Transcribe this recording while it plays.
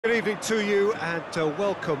Good evening to you and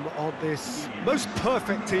welcome on this most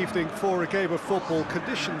perfect evening for a game of football.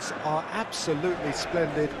 Conditions are absolutely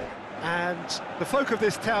splendid and the folk of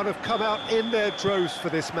this town have come out in their droves for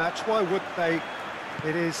this match. Why wouldn't they?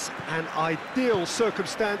 It is an ideal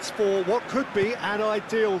circumstance for what could be an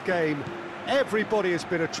ideal game. Everybody has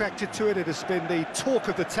been attracted to it. It has been the talk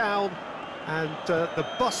of the town, and the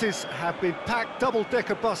buses have been packed,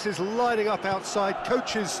 double-decker buses lining up outside.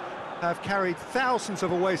 Coaches have carried thousands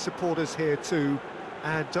of away supporters here too,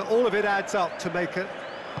 and all of it adds up to make a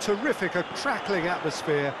terrific, a crackling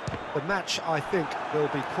atmosphere. The match, I think, will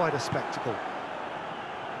be quite a spectacle.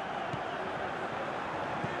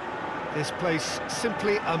 This place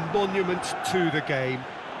simply a monument to the game.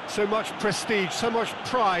 So much prestige, so much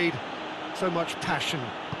pride, so much passion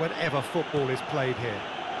whenever football is played here.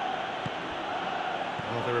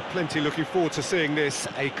 Well, there are plenty looking forward to seeing this,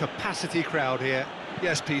 a capacity crowd here.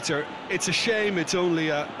 Yes, Peter, it's a shame it's only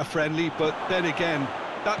a friendly, but then again,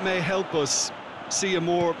 that may help us see a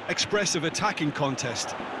more expressive attacking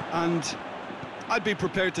contest. And I'd be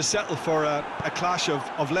prepared to settle for a clash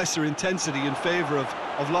of lesser intensity in favour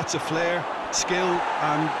of lots of flair, skill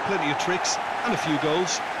and plenty of tricks and a few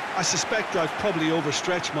goals. I suspect I've probably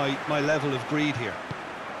overstretched my level of greed here.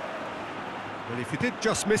 Well, if you did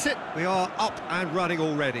just miss it, we are up and running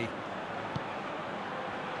already.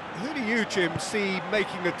 Who do you, Jim, see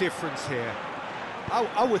making a difference here?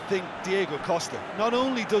 I would think Diego Costa. Not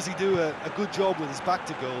only does he do a good job with his back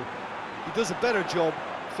to goal, he does a better job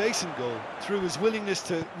facing goal through his willingness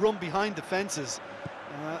to run behind defences.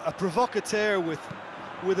 A provocateur with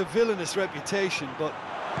a villainous reputation, but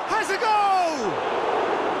has a goal!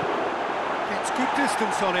 Gets good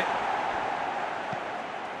distance on it.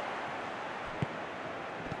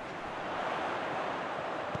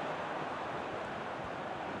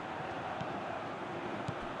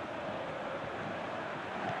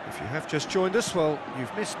 If you have just joined us, well,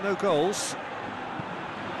 you've missed no goals.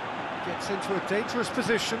 Gets into a dangerous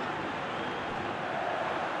position.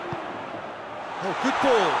 Oh, good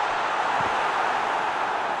ball.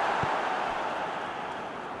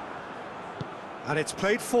 And it's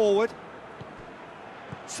played forward.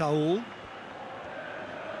 Saul.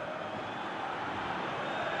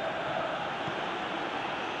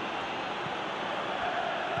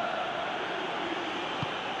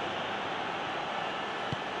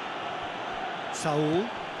 Saul,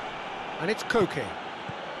 and it's Koke.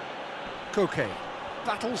 Koke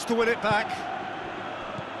battles to win it back.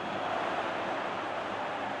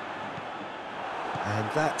 And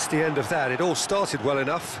that's the end of that. It all started well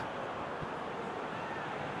enough.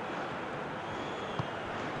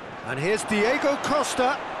 And here's Diego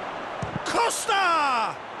Costa.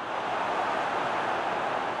 Costa!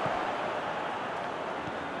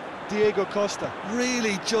 Diego Costa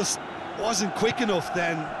Really just wasn't quick enough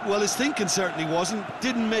then. Well, his thinking certainly wasn't.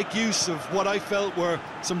 Didn't make use of what I felt were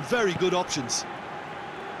some very good options.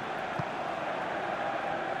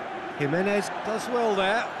 Jimenez does well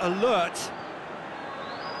there, alert.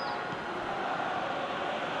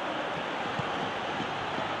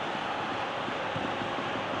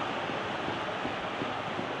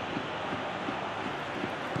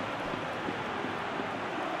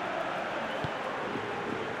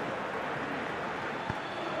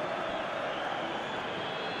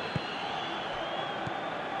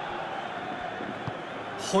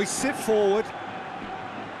 Hoists it forward.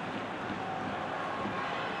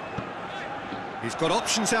 He's got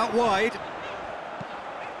options out wide.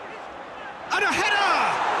 And a header!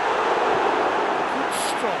 Good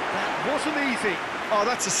stop, that wasn't easy. Oh,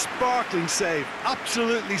 that's a sparkling save.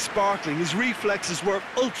 Absolutely sparkling. His reflexes were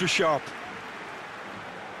ultra sharp.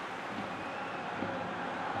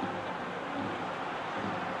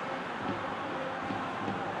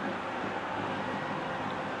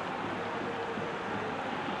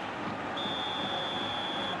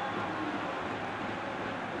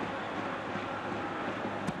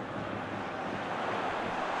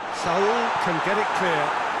 Saul can get it clear.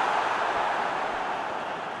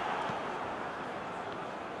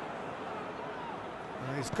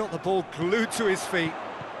 He's got the ball glued to his feet.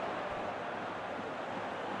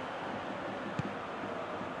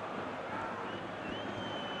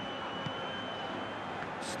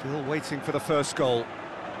 Still waiting for the first goal.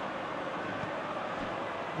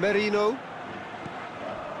 Merino.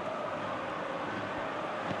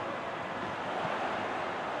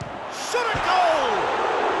 Shot at goal!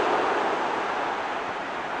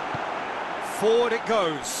 Forward it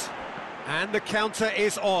goes, and the counter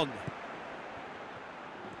is on.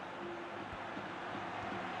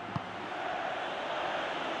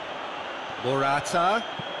 Morata.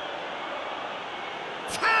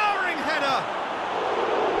 Towering header!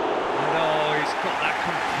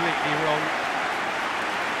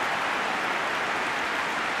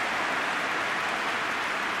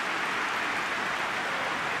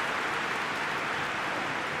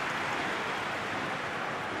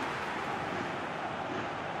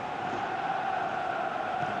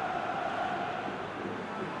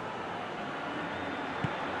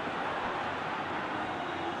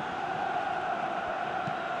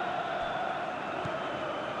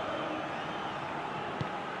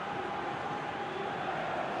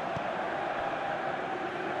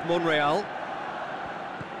 Monreal.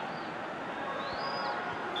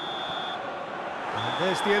 And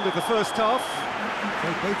there's the end of the first half.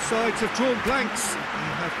 So both sides have drawn blanks. They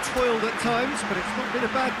have toiled at times, but it's not been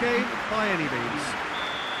a bad game by any means.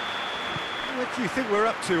 What do you think we're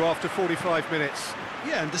up to after 45 minutes?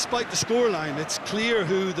 Yeah, and despite the scoreline, it's clear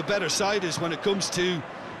who the better side is when it comes to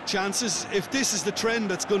chances. If this is the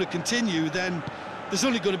trend that's going to continue, then there's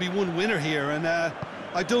only going to be one winner here, and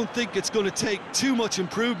I don't think it's going to take too much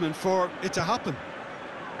improvement for it to happen.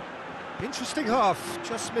 Interesting half,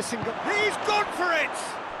 just missing. He's gone for it!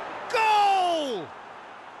 Goal!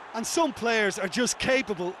 And some players are just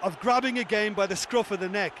capable of grabbing a game by the scruff of the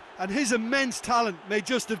neck, and his immense talent may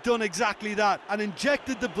just have done exactly that and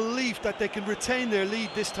injected the belief that they can retain their lead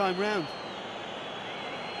this time round.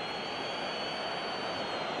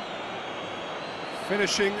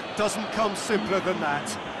 Finishing doesn't come simpler than that.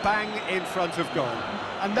 Bang in front of goal.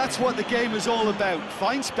 And that's what the game is all about.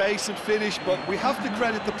 Find space and finish, but we have to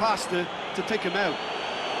credit the passer to pick him out.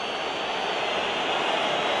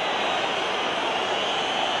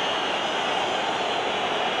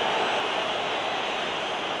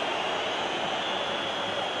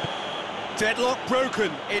 Deadlock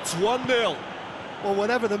broken, it's 1-0. Well,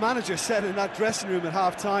 whatever the manager said in that dressing room at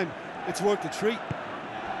half-time, it's worth a treat.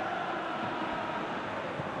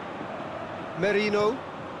 Merino.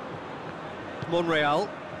 Monreal.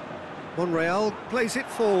 Monreal plays it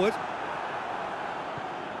forward.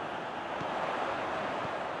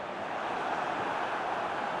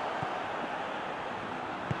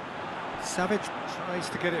 Savage tries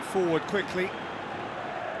to get it forward quickly.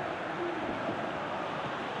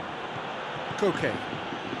 Koke.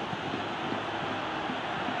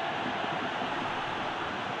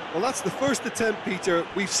 Well, that's the first attempt, Peter,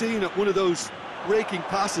 we've seen at one of those raking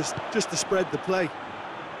passes just to spread the play.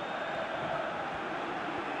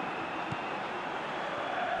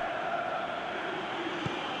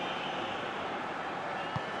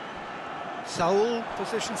 Saul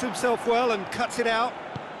positions himself well and cuts it out.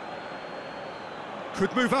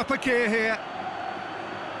 Could move up a gear here.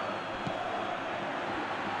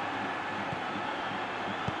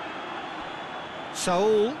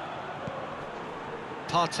 Saul.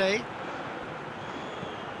 Partey.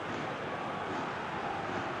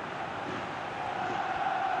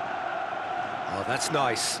 Oh, that's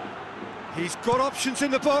nice. He's got options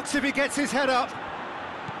in the box if he gets his head up.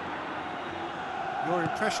 Your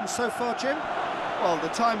impression so far, Jim? Well, the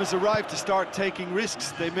time has arrived to start taking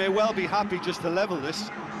risks. They may well be happy just to level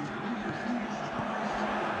this.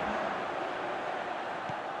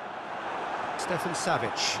 Stefan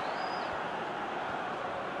Savic.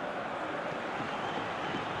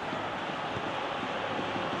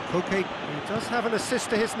 Koke, he does have an assist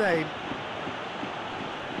to his name.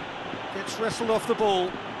 Gets wrestled off the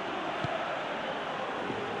ball.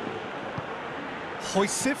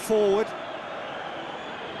 Hoists it forward.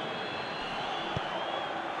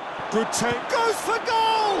 Good take, goes for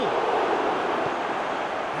goal!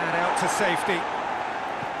 And out to safety.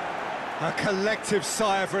 A collective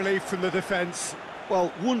sigh of relief from the defence.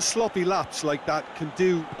 Well, one sloppy lapse like that can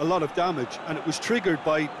do a lot of damage, and it was triggered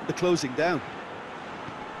by the closing down.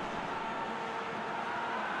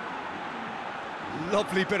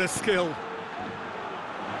 Lovely bit of skill.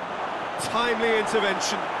 Timely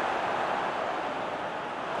intervention.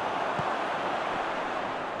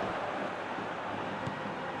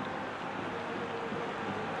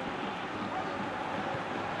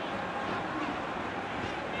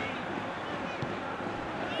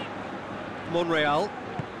 Monreal,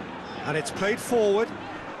 and it's played forward.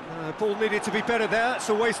 Ball needed to be better there, it's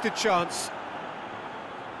a wasted chance.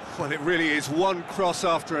 Well, it really is one cross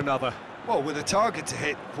after another. Well, with a target to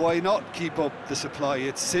hit, why not keep up the supply?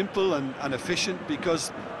 It's simple and efficient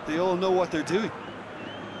because they all know what they're doing.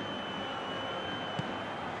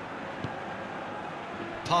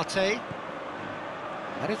 Partey,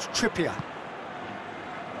 and it's Trippier.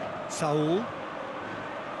 Saul.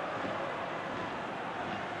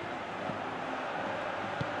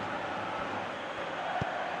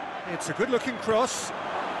 It's a good-looking cross.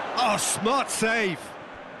 Oh, smart save.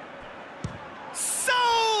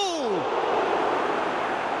 Soul!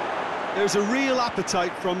 There's a real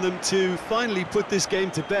appetite from them to finally put this game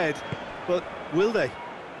to bed, but will they?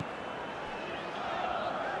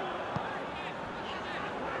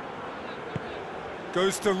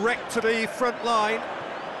 Goes direct to the front line.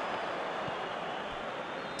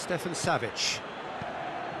 Stefan Savic.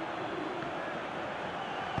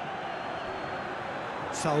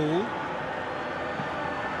 Saul.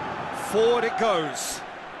 Forward it goes.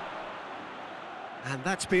 And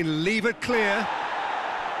that's been levered clear.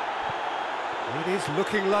 It is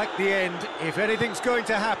looking like the end. If anything's going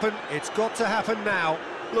to happen, it's got to happen now.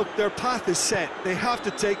 Look, their path is set. They have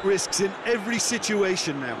to take risks in every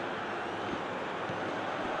situation now.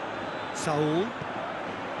 Saul.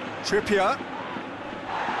 Trippier.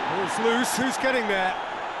 Ball's loose, who's getting there?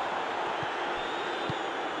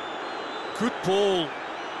 Good ball.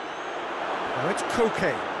 Now it's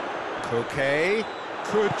Koke. Koke.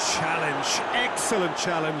 Good challenge, excellent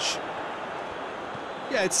challenge.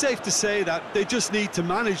 Yeah, it's safe to say that they just need to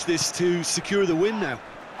manage this to secure the win now.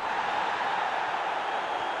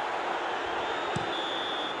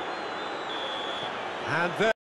 And there.